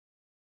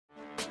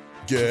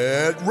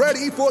Get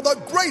ready for the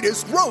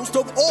greatest roast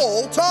of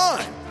all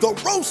time, the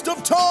Roast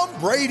of Tom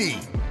Brady,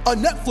 a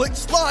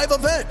Netflix live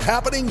event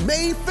happening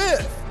May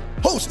 5th.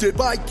 Hosted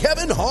by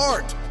Kevin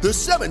Hart, the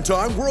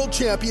 7-time world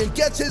champion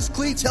gets his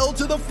cleats held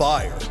to the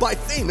fire by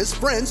famous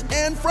friends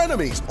and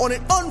frenemies on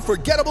an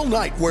unforgettable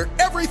night where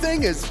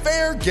everything is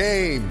fair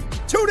game.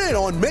 Tune in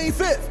on May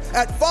 5th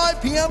at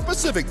 5 p.m.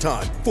 Pacific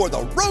time for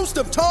the Roast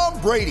of Tom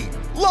Brady,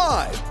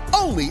 live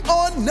only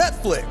on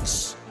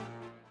Netflix.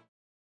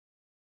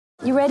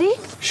 You ready?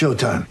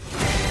 Showtime.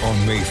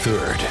 On May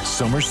 3rd,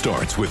 summer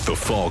starts with The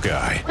Fall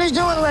Guy. Let's do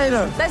it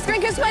later. Let's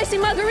drink a spicy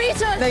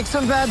margarita. Make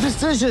some bad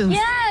decisions.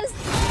 Yes!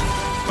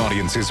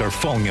 Audiences are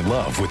falling in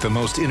love with the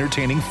most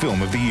entertaining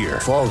film of the year.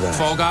 Fall Guy.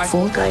 Fall Guy?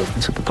 Fall guy.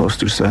 That's what the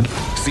poster said.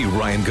 See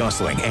Ryan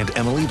Gosling and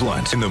Emily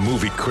Blunt in the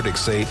movie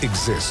critics say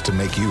exists to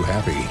make you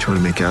happy. Trying to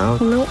make it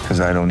out? Nope. Because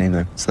I don't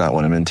either. It's not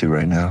what I'm into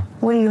right now.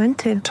 What are you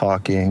into?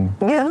 Talking.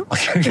 Yeah.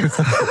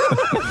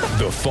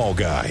 The Fall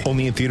Guy.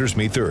 Only in theaters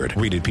May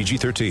 3rd. Rated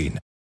PG-13.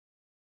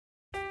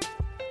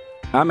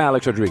 I'm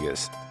Alex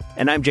Rodriguez.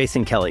 And I'm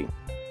Jason Kelly.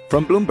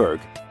 From Bloomberg,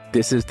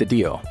 this is The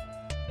Deal.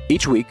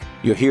 Each week,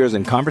 you'll hear us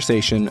in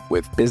conversation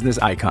with business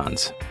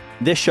icons.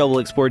 This show will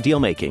explore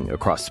deal-making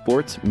across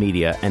sports,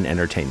 media, and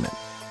entertainment.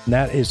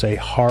 That is a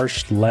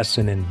harsh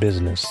lesson in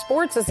business.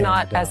 Sports is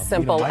not as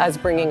simple as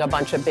bringing a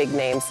bunch of big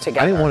names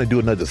together. I didn't want to do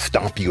another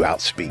stomp you out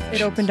speech.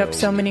 It opened up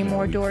so many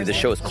more doors. The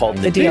show is called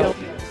The Deal.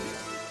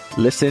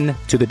 Listen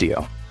to The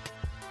Deal.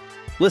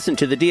 Listen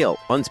to The Deal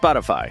on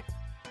Spotify.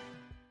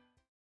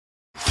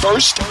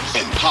 First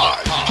and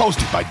Pod,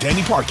 hosted by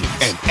Danny Parkins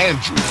and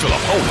Andrew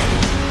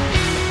Filipponi.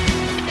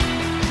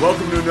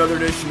 Welcome to another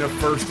edition of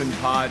First and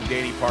Pod.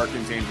 Danny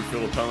Parkins, Andrew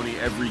Filipponi.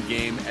 Every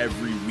game,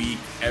 every week,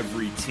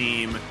 every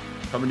team.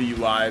 Coming to you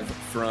live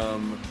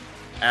from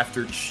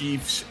after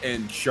Chiefs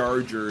and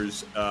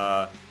Chargers.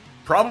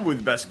 Probably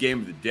the best game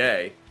of the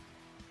day.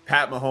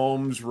 Pat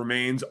Mahomes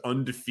remains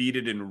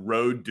undefeated in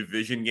road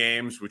division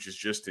games, which is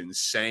just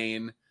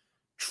insane.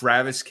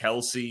 Travis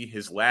Kelce,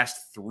 his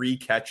last 3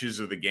 catches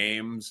of the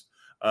games,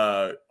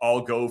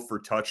 all go for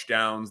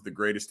touchdowns. The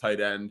greatest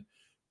tight end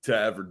to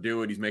ever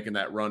do it. He's making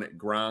that run at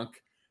Gronk.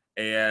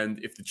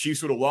 And if the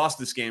Chiefs would have lost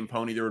this game,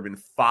 Pony, there would have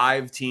been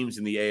 5 teams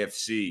in the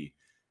AFC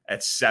at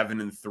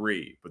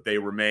 7-3, but they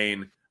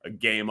remain a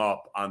game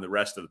up on the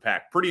rest of the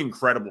pack. Pretty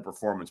incredible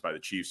performance by the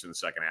Chiefs in the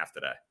second half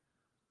today.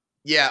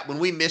 Yeah, when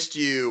we missed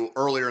you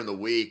earlier in the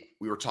week,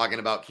 we were talking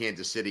about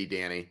Kansas City,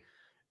 Danny.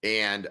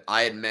 And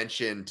I had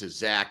mentioned to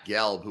Zach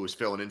Gelb, who was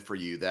filling in for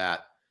you,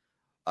 that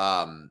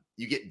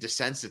you get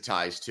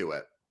desensitized to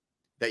it.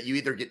 That you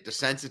either get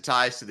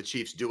desensitized to the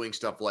Chiefs doing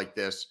stuff like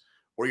this,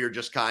 or you're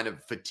just kind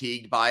of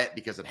fatigued by it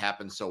because it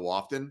happens so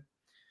often.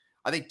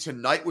 I think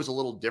tonight was a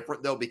little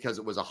different, though, because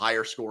it was a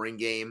higher scoring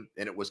game,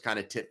 and it was kind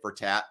of tit for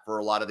tat for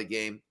a lot of the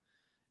game.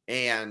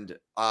 And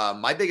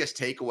my biggest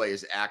takeaway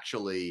is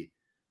actually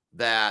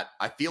that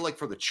I feel like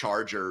for the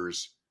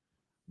Chargers,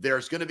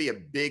 there's going to be a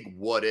big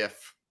what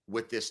if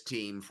with this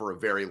team for a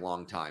very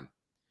long time,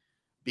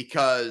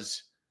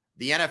 because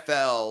the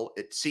NFL,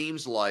 it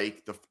seems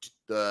like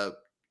the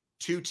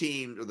two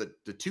teams, or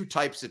the two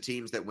types of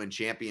teams that win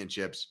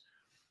championships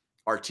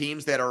are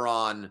teams that are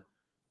on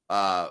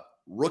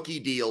rookie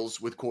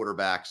deals with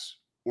quarterbacks,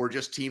 or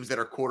just teams that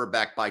are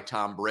quarterbacked by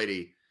Tom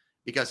Brady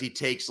because he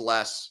takes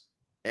less,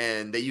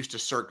 and they used to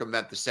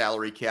circumvent the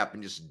salary cap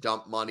and just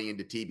dump money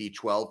into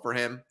TB12 for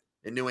him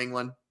in New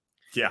England.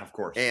 Yeah, of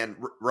course. And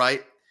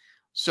right.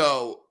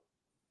 So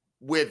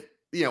with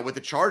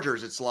the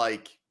Chargers, it's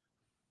like,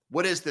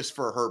 what is this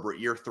for Herbert,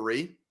 year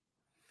 3?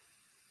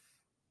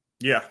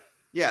 Yeah.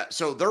 Yeah.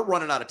 So they're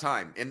running out of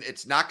time, and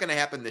it's not going to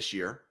happen this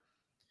year.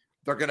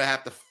 They're going to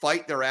have to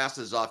fight their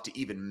asses off to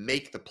even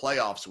make the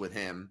playoffs with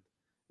him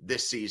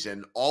this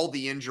season. All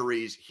the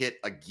injuries hit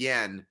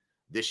again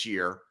this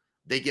year.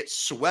 They get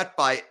swept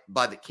by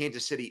the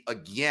Kansas City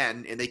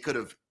again, and they could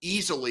have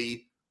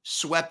easily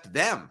swept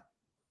them.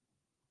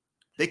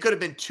 They could have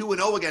been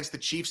 2-0 against the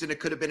Chiefs, and it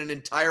could have been an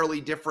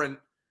entirely different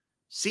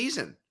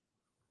season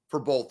for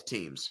both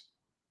teams.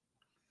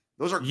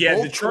 Those are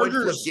both the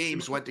Chargers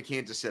games went to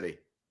Kansas City.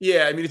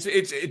 Yeah, I mean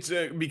it's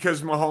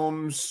because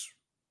Mahomes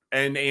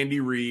and Andy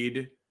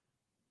Reid,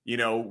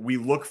 we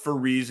look for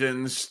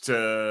reasons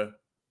to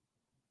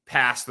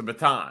pass the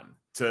baton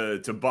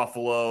to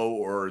Buffalo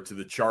or to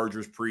the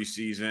Chargers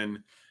preseason,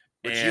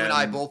 which you and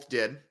I both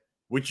did.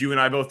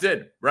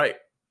 Right?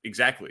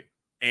 Exactly.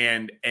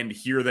 And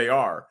here they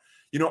are.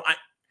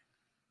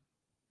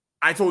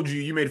 I told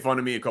you made fun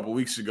of me a couple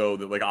weeks ago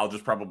that I'll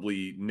just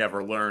probably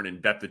never learn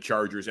and bet the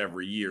Chargers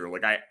every year.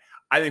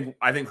 I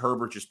think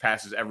Herbert just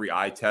passes every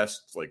eye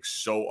test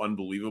so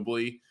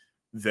unbelievably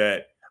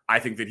that I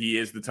think that he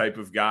is the type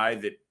of guy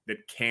that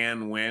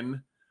can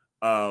win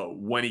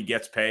when he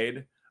gets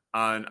paid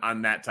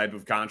on that type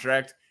of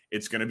contract.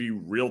 It's going to be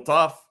real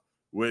tough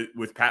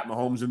with Pat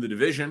Mahomes in the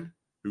division,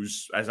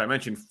 who's, as I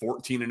mentioned,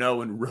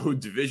 14-0 in road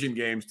division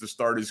games to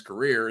start his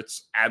career.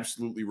 It's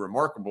absolutely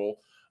remarkable.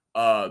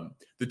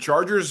 The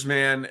Chargers,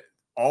 man,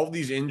 all of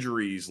these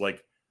injuries,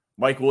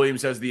 Mike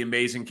Williams has the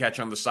amazing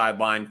catch on the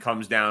sideline,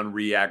 comes down,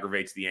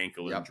 re-aggravates the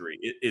ankle injury.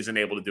 It isn't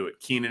able to do it.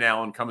 Keenan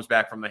Allen comes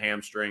back from the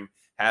hamstring,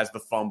 has the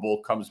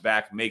fumble, comes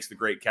back, makes the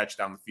great catch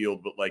down the field,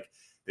 but like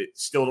they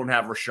still don't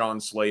have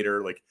Rashawn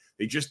Slater. Like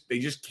they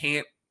just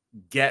can't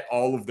get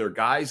all of their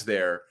guys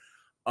there.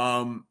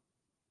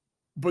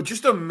 But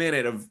just a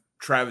minute of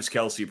Travis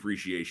Kelce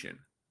appreciation.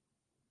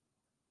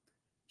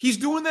 He's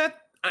doing that.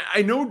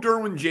 I know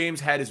Derwin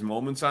James had his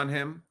moments on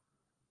him,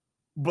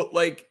 but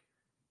like,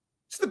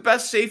 it's the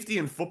best safety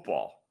in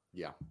football.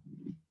 Yeah.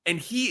 And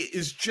he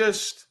is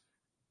just,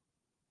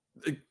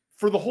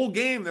 for the whole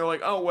game, they're like,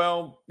 oh,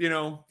 well, you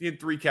know, he had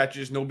 3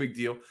 catches, no big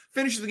deal.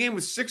 Finishes the game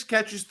with 6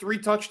 catches, 3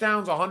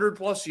 touchdowns,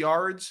 100-plus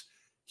yards.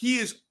 He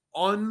is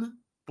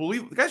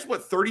unbelievable. The guy's,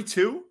 what,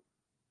 32?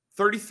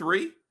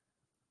 33?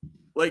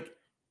 Like,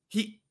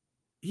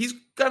 he's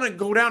going to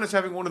go down as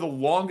having one of the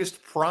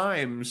longest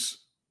primes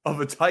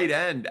of a tight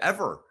end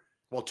ever.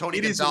 Well,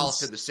 Tony Gonzalez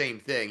did the same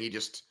thing. He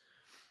just,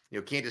 you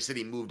know, Kansas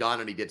City moved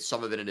on and he did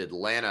some of it in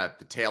Atlanta at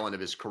the tail end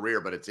of his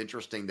career. But it's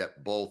interesting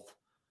that both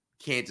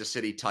Kansas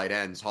City tight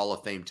ends, Hall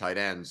of Fame tight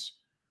ends,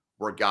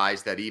 were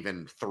guys that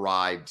even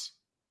thrived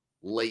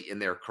late in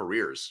their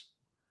careers.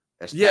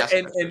 Yeah,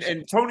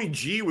 and Tony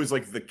G was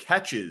like the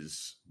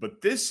catches,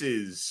 but this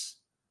is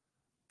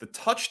the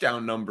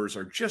touchdown numbers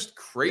are just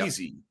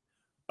crazy.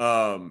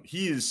 Yep.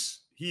 He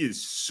is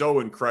so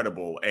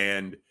incredible,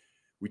 and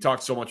we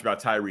talked so much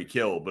about Tyreek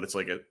Hill, but it's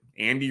like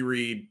Andy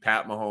Reid,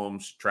 Pat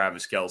Mahomes,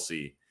 Travis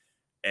Kelce,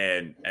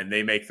 and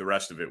they make the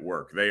rest of it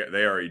work.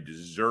 They are a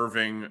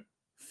deserving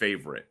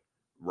favorite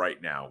right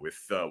now with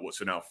so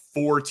now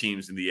 4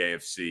 teams in the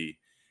AFC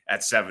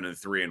at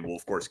 7-3, and we'll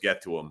of course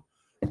get to them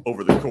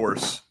over the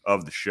course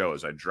of the show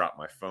as I drop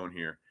my phone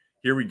here.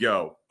 Here we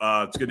go.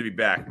 It's good to be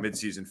back,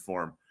 midseason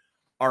form.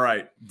 All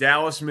right,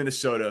 Dallas,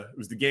 Minnesota. It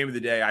was the game of the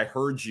day. I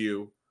heard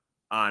you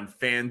on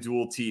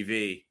FanDuel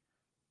TV.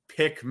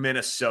 Pick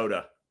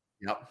Minnesota.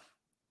 Yep.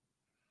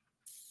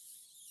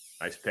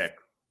 Nice pick.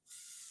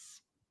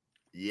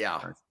 Yeah.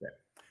 Nice pick.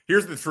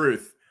 Here's the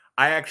truth.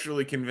 I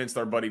actually convinced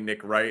our buddy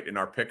Nick Wright in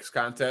our picks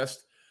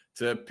contest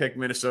to pick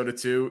Minnesota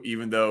too,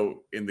 even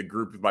though in the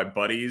group of my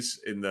buddies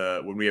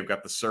when we have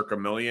got the Circa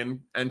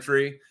Million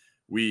entry,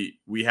 we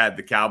had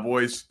the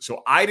Cowboys.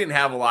 So I didn't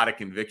have a lot of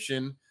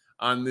conviction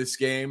on this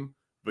game,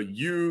 but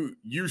you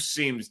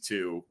seemed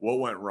to. What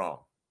went wrong?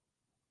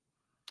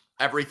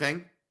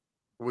 Everything.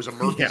 It was a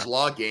Murphy's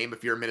Law game.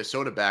 If you're a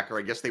Minnesota backer,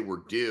 I guess they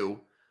were due.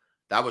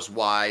 That was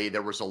why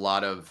there was a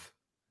lot of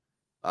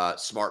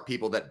smart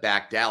people that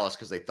backed Dallas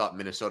because they thought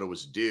Minnesota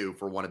was due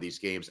for one of these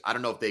games. I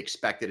don't know if they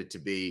expected it to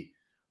be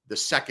the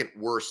second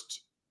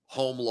worst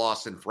home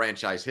loss in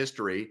franchise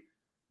history,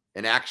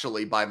 and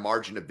actually by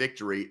margin of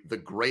victory, the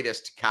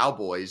greatest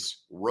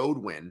Cowboys road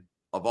win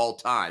of all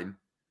time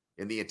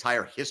in the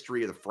entire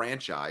history of the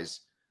franchise.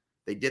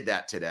 They did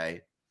that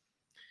today.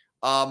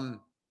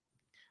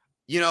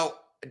 You know,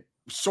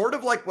 sort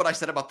of like what I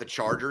said about the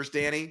Chargers,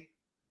 Danny,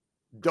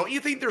 don't you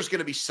think there's going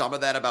to be some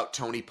of that about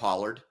Tony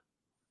Pollard?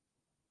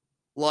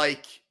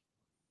 Like,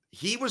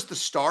 he was the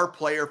star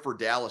player for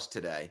Dallas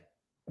today,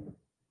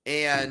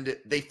 and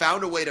they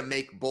found a way to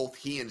make both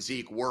he and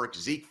Zeke work.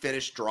 Zeke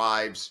finished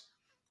drives.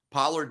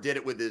 Pollard did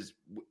it with his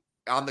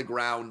on the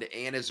ground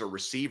and as a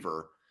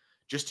receiver.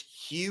 Just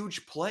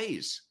huge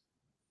plays.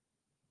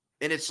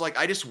 And it's like,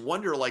 I just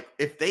wonder, like,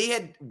 if they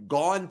had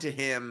gone to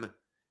him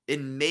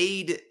and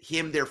made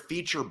him their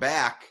feature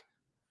back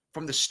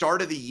from the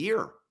start of the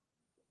year,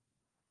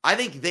 I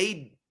think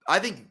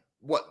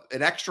what,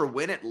 an extra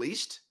win at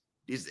least?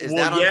 Is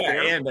that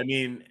unfair? And I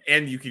mean,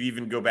 and you could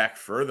even go back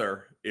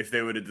further if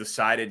they would have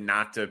decided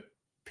not to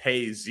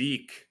pay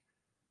Zeke.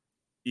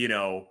 You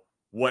know,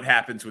 what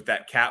happens with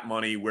that cap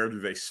money? Where do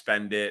they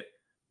spend it?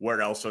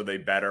 Where else are they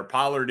better?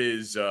 Pollard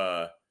is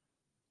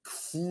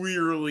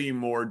clearly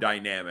more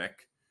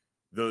dynamic.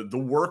 The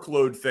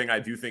workload thing I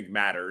do think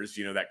matters.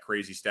 You know, that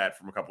crazy stat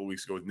from a couple of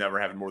weeks ago with never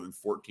having more than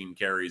 14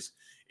 carries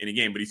in a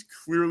game, but he's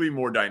clearly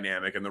more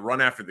dynamic, and the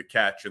run after the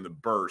catch and the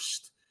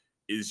burst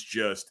is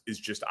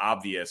just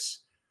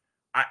obvious.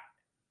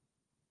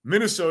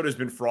 Minnesota's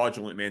been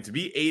fraudulent, man. To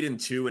be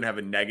 8-2 and have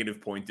a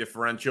negative point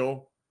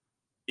differential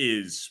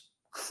is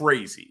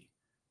crazy.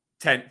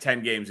 10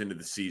 games into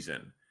the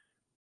season.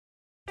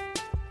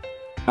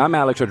 I'm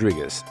Alex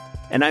Rodriguez.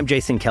 And I'm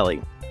Jason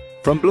Kelly.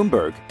 From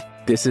Bloomberg,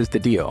 this is The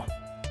Deal.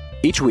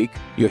 Each week,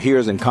 you'll hear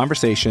us in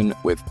conversation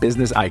with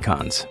business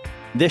icons.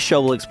 This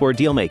show will explore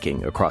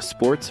deal-making across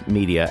sports,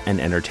 media, and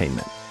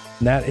entertainment.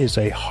 That is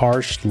a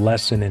harsh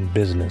lesson in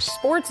business.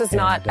 Sports is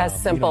not as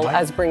simple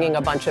as bringing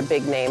a bunch of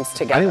big names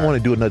together. I didn't want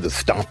to do another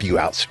stomp you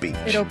out speech.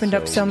 It opened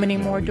up so many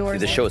more doors.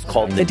 The show is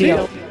called The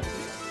Deal.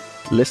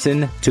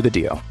 Listen to The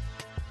Deal.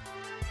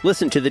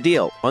 Listen to The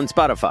Deal on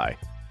Spotify.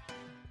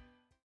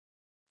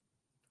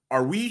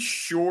 Are we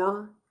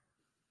sure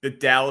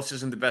that Dallas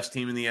isn't the best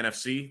team in the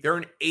NFC? They're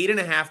an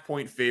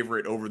 8.5-point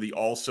favorite over the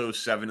also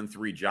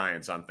 7-3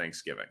 Giants on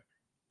Thanksgiving.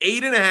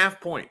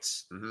 8.5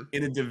 points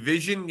in a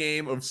division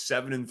game of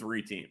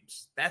 7-3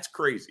 teams. That's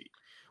crazy.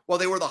 Well,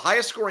 they were the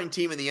highest scoring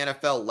team in the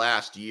NFL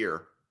last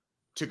year.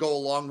 to go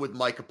along with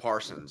Micah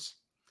Parsons.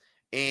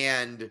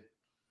 And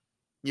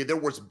there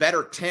was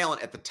better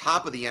talent at the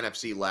top of the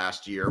NFC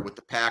last year with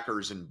the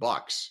Packers and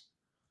Bucks.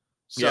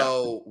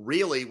 So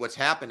really what's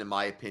happened, in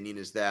my opinion,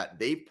 is that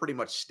they've pretty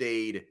much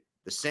stayed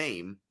the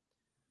same.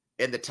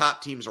 And the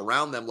top teams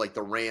around them, like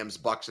the Rams,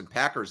 Bucks, and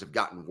Packers, have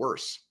gotten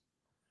worse.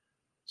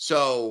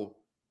 So,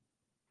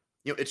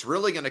 it's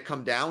really going to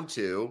come down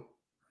to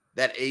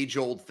that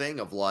age-old thing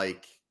of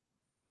like,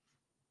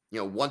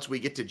 once we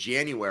get to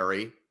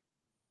January,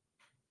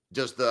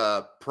 does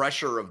the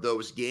pressure of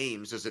those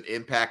games, does it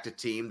impact a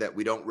team that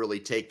we don't really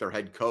take their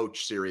head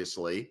coach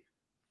seriously?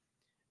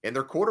 And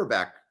their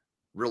quarterback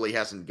really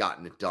hasn't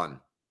gotten it done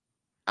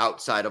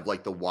outside of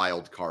like the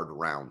wild card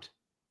round.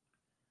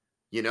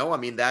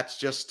 That's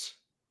just.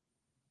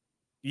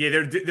 Yeah,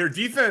 their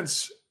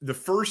defense, it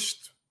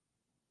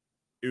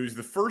was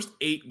the first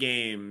 8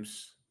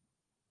 games,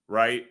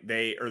 right?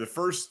 The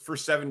first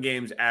 7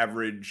 games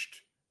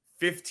averaged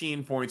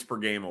 15 points per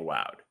game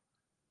allowed.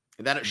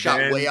 And then it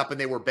shot way up, and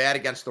they were bad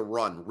against the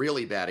run,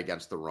 really bad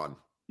against the run.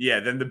 Yeah,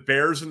 then the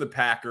Bears and the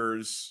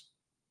Packers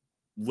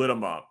lit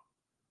them up.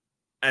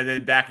 And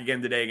then back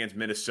again today against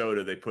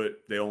Minnesota,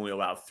 they only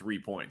allowed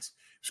 3 points.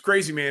 It's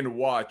crazy, man, to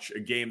watch a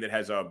game that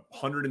has a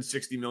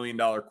 $160 million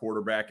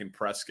quarterback in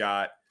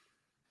Prescott,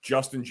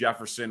 Justin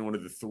Jefferson, one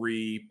of the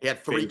 3. He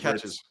had 3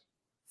 catches.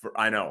 For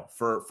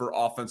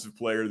Offensive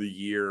Player of the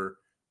Year,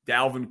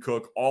 Dalvin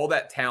Cook, all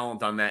that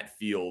talent on that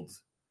field.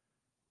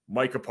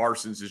 Micah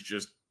Parsons is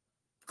just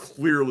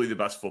clearly the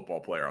best football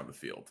player on the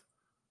field.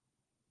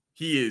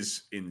 He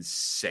is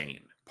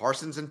insane.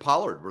 Parsons and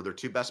Pollard were their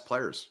 2 best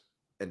players.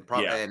 And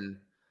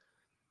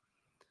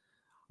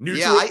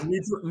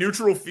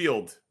neutral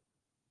field.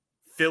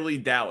 Philly,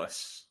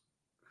 Dallas.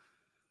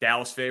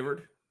 Dallas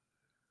favored?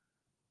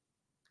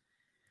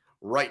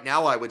 Right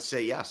now, I would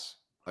say yes.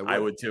 I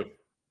would too.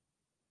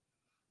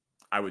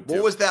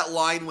 What was that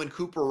line when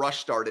Cooper Rush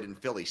started in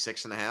Philly?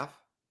 6.5?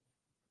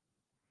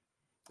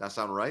 That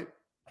sound right?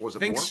 Or was it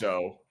I think more?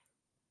 So.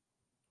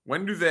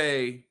 When do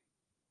they?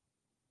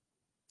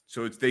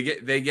 So they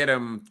get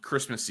him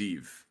Christmas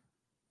Eve.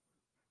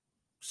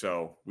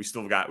 So we've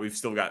still got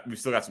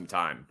some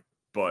time.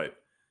 But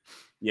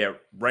yeah,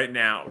 right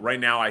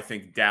now I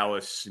think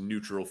Dallas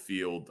neutral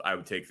field, I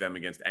would take them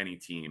against any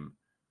team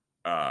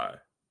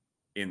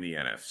in the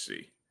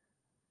NFC.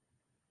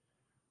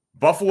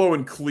 Buffalo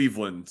and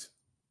Cleveland.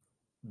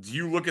 Do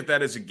you look at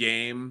that as a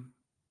game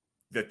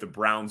that the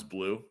Browns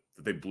blew?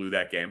 That they blew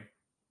that game?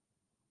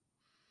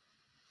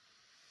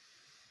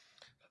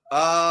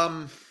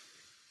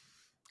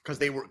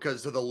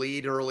 Because of the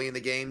lead early in the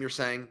game, you're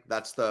saying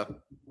that's the.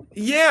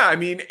 Yeah,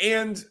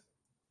 and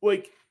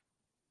like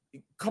a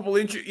couple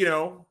inches,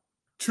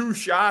 2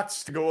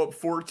 shots to go up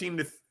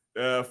 14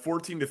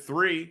 to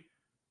 3,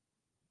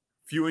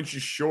 few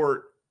inches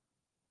short.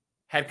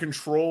 Had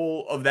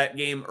control of that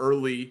game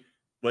early.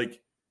 Like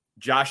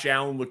Josh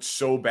Allen looked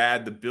so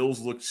bad, the Bills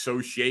looked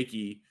so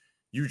shaky.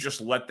 You just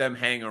let them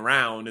hang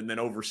around, and then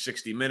over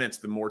 60 minutes,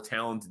 the more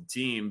talented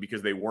team,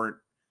 because they weren't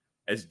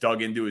as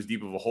dug into as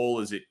deep of a hole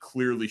as it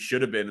clearly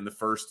should have been in the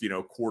first,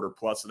 quarter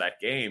plus of that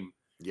game.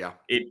 Yeah.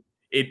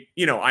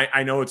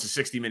 I know it's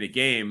a 60-minute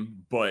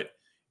game, but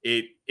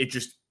it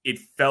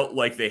felt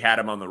like they had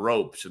him on the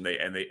ropes and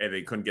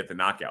they couldn't get the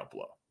knockout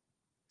blow.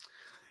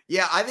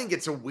 Yeah, I think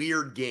it's a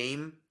weird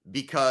game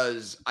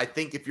because I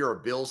think if you're a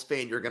Bills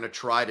fan, you're going to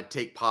try to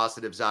take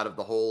positives out of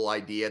the whole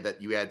idea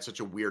that you had such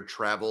a weird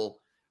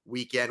travel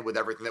weekend with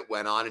everything that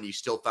went on and you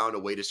still found a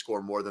way to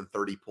score more than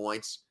 30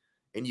 points.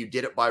 And you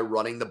did it by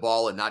running the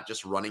ball and not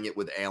just running it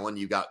with Allen.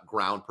 You got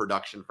ground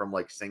production from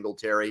like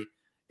Singletary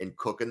and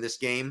Cook in this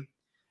game.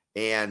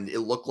 And it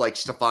looked like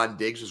Stephon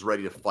Diggs was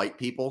ready to fight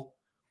people.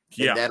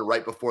 Yeah. And then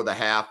right before the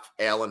half,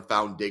 Allen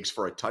found Diggs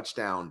for a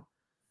touchdown.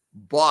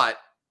 But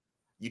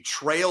you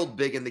trailed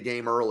big in the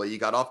game early. You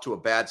got off to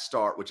a bad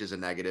start, which is a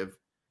negative.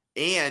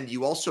 And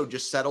you also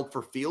just settled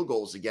for field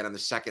goals again in the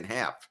second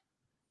half,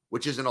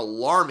 which is an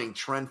alarming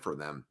trend for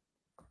them.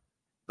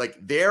 Like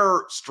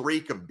their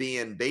streak of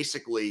being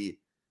basically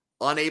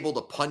unable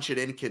to punch it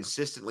in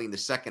consistently in the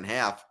second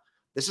half,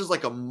 this is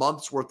like a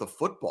month's worth of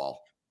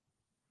football.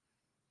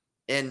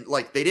 And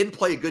like they didn't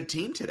play a good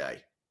team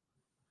today.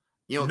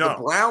 The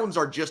Browns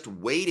are just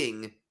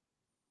waiting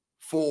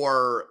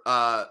for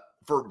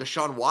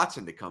Deshaun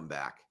Watson to come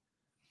back.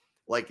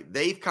 Like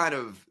they've kind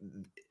of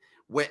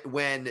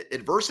when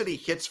adversity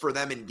hits for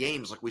them in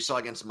games like we saw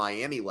against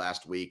Miami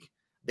last week,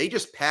 they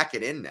just pack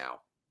it in now.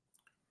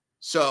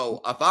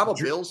 So if I'm a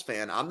Bills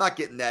fan, I'm not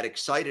getting that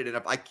excited. And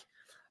if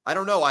I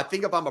don't know, I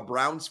think if I'm a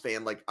Browns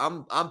fan, like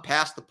I'm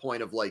past the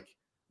point of like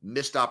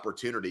missed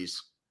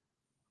opportunities.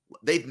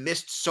 They've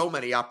missed so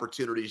many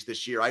opportunities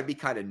this year. I'd be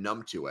kind of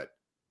numb to it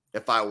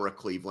if I were a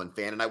Cleveland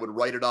fan, and I would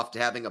write it off to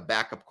having a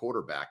backup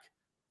quarterback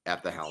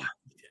at the helm.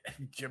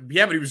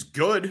 Yeah, but he was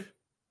good.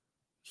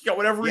 He got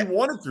whatever he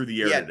wanted through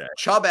the air today.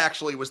 Chubb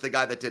actually was the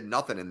guy that did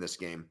nothing in this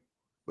game.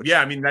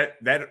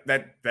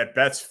 That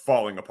bet's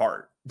falling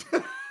apart.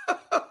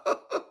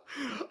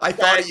 I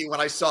thought of you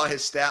when I saw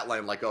his stat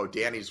line, like, oh,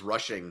 Danny's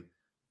rushing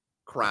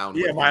crown.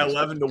 Yeah, with my him.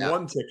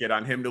 11-1 ticket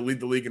on him to lead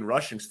the league in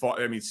rushing.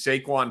 I mean,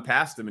 Saquon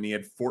passed him, and he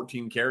had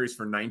 14 carries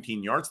for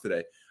 19 yards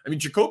today. I mean,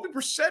 Jacoby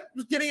Brissett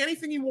was getting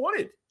anything he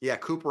wanted. Yeah,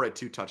 Cooper had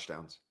 2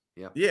 touchdowns.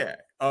 Yeah. Yeah.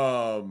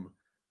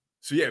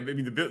 So yeah, I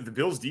mean, the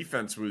Bills'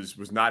 defense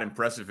was not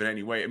impressive in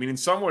any way. I mean, in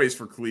some ways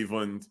for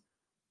Cleveland,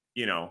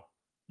 you know,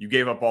 you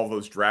gave up all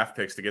those draft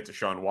picks to get to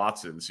Deshaun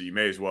Watson, so you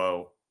may as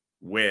well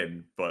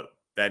win. But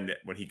then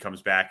when he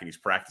comes back and he's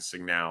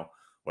practicing now,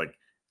 like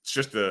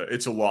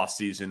it's a lost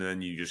season, and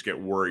then you just get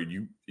worried.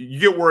 You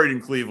get worried in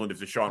Cleveland if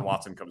Deshaun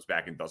Watson comes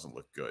back and doesn't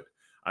look good.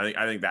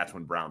 I think that's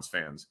when Browns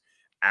fans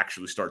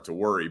actually start to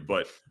worry.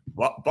 But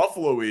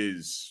Buffalo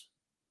is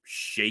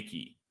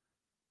shaky.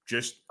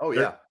 Just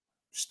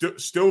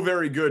still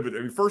very good. But I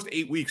mean, first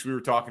 8 weeks we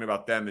were talking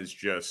about them as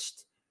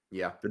just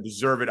the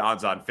deserved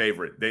odds-on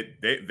favorite.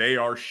 They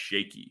are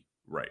shaky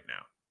right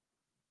now.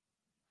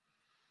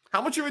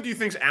 How much of it do you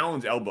think is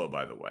Allen's elbow,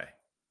 by the way?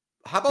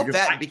 How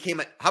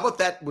about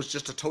that was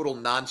just a total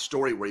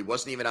non-story where he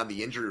wasn't even on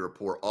the injury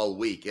report all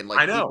week, and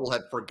people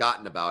had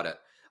forgotten about it.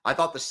 I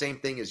thought the same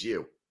thing as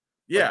you.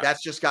 Yeah,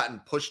 that's just gotten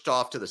pushed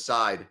off to the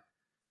side,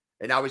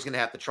 and now he's going to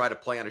have to try to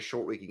play on a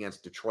short week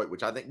against Detroit,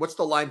 which I think. What's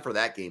the line for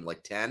that game?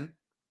 Like 10?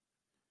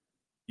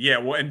 Yeah,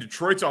 well, and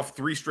Detroit's off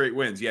 3 straight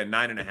wins. Yeah,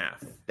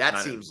 9.5. That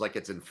seems like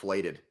it's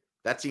inflated.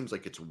 That seems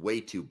like it's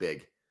way too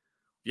big.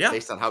 Yeah,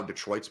 based on how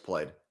Detroit's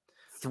played.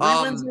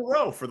 3 wins in a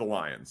row for the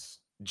Lions.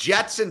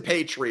 Jets and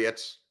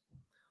Patriots.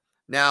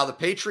 Now, the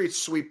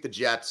Patriots sweep the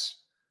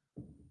Jets.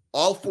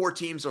 All 4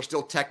 teams are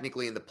still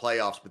technically in the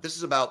playoffs, but this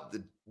is about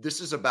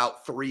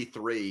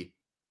 3-3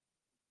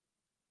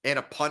 and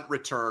a punt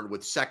return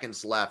with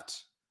seconds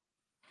left.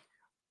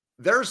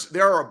 There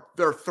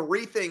are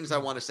 3 things I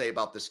want to say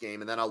about this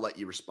game, and then I'll let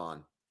you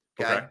respond.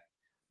 Okay.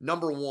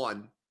 Number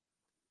 1,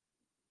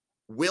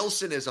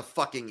 Wilson is a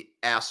fucking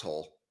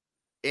asshole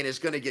and is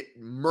going to get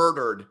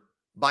murdered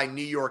by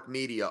New York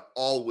media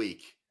all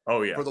week.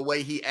 Oh, yeah. For the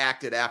way he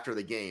acted after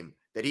the game,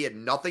 that he had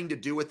nothing to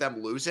do with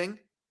them losing.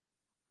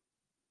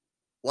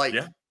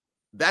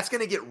 That's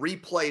going to get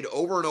replayed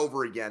over and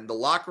over again. The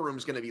locker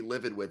room's going to be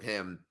livid with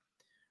him.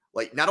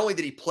 Like, not only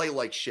did he play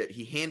like shit,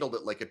 he handled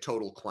it like a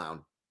total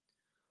clown.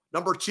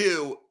 Number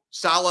 2,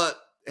 Saleh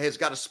has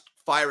got to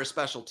fire a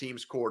special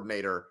teams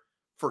coordinator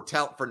for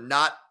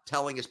not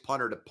telling his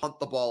punter to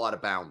punt the ball out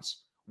of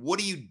bounds. What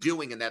are you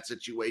doing in that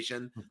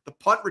situation? The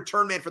punt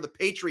return man for the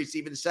Patriots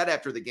even said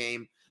after the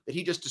game that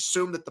he just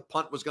assumed that the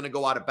punt was going to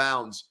go out of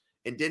bounds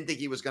and didn't think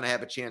he was going to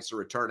have a chance to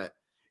return it.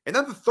 And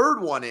then the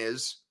third one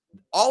is,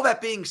 all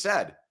that being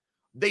said,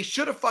 they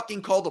should have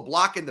fucking called a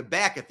block in the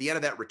back at the end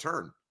of that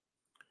return.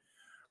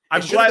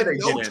 I'm glad they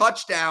didn't. No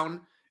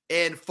touchdown,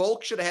 and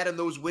Folk should have had in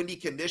those windy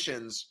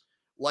conditions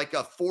like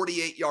a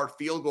 48-yard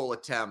field goal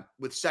attempt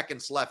with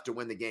seconds left to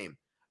win the game.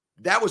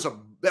 That was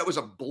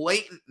a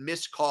blatant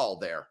missed call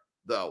there,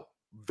 though.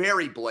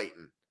 Very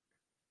blatant.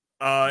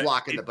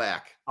 Block in the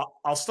back.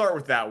 I'll start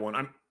with that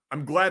one.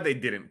 I'm glad they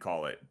didn't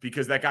call it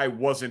because that guy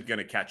wasn't going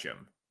to catch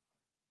him.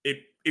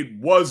 It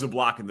was a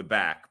block in the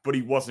back, but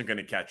he wasn't going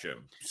to catch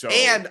him. So,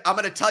 and I'm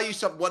going to tell you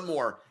one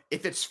more.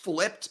 If it's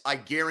flipped, I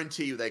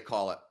guarantee you they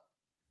call it.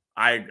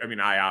 I mean,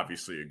 I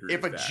obviously agree.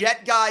 If with a that.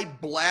 Jet guy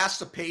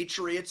blasts a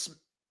Patriots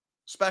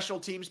special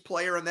teams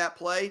player in that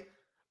play,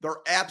 they're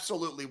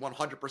absolutely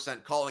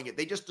 100% calling it.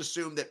 They just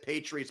assume that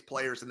Patriots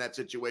players in that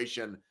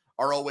situation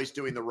are always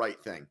doing the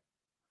right thing.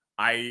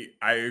 I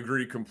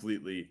agree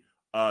completely.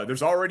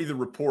 There's already the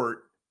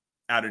report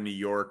out of New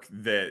York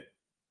that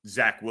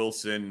Zach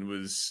Wilson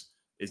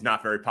is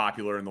not very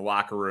popular in the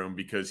locker room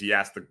because he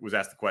was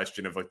asked the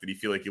question of, like, did he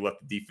feel like he let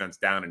the defense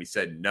down? And he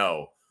said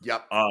no.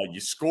 Yep. You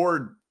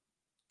scored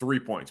 3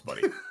 points,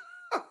 buddy.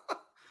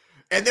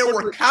 And there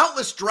were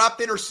countless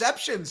dropped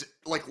interceptions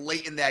like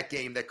late in that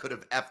game that could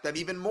have effed them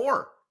even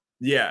more.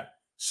 Yeah.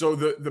 So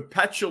the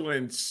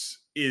petulance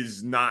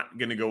is not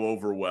going to go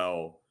over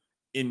well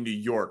in New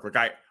York.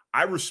 Like,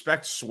 I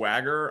respect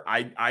swagger.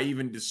 I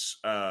even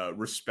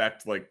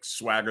respect like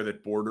swagger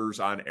that borders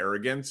on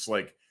arrogance.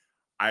 Like,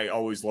 I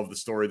always love the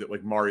story that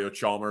like Mario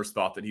Chalmers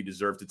thought that he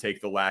deserved to take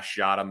the last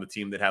shot on the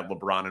team that had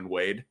LeBron and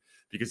Wade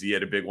because he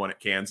had a big one at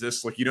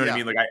Kansas. Like, you know what I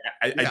mean? Like,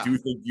 I do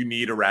think you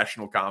need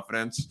irrational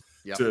confidence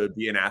to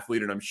be an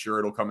athlete, and I'm sure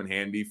it'll come in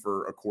handy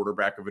for a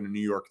quarterback of a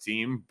New York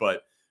team,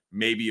 but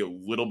maybe a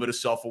little bit of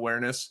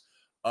self-awareness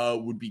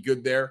would be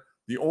good there.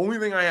 The only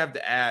thing I have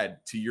to add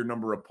to your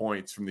number of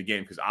points from the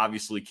game, because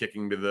obviously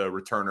kicking to the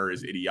returner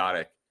is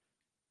idiotic.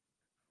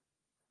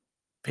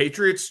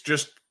 Patriots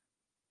just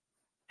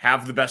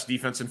have the best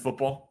defense in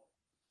football.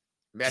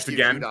 Matthew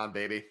Judon,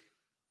 baby.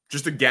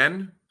 Just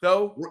again,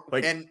 though,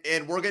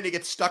 and we're going to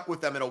get stuck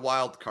with them in a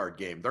wild card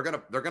game. They're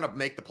gonna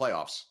make the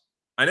playoffs.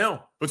 I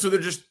know, but so they're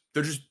just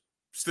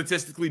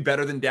statistically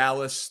better than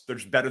Dallas. They're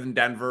just better than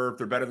Denver.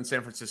 They're better than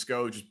San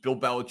Francisco. Just Bill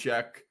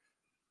Belichick.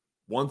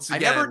 Once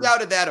again, I never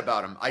doubted that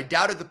about him. I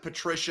doubted the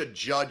Patricia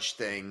Judge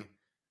thing.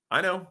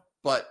 I know,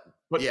 but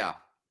yeah.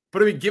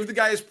 But I mean, give the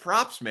guy his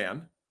props,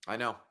 man. I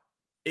know.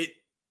 It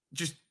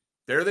just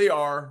there they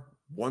are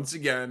once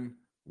again,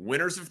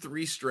 winners of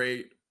 3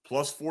 straight,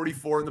 plus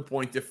 44 in the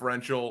point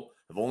differential.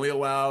 have only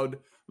allowed,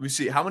 let me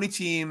see, how many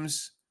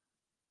teams?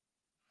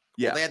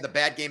 Yeah. Well, they had the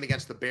bad game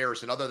against the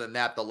Bears. And other than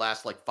that, the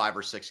last like 5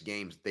 or 6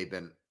 games, they've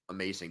been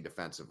amazing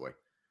defensively.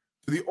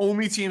 So the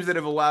only teams that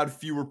have allowed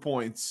fewer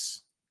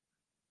points,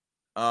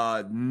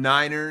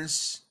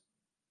 Niners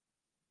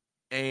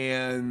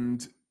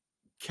and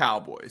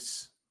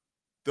Cowboys.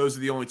 Those are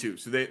the only two.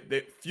 So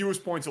they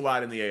fewest points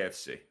allowed in the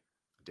AFC.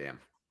 Damn.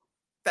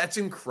 That's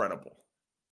incredible.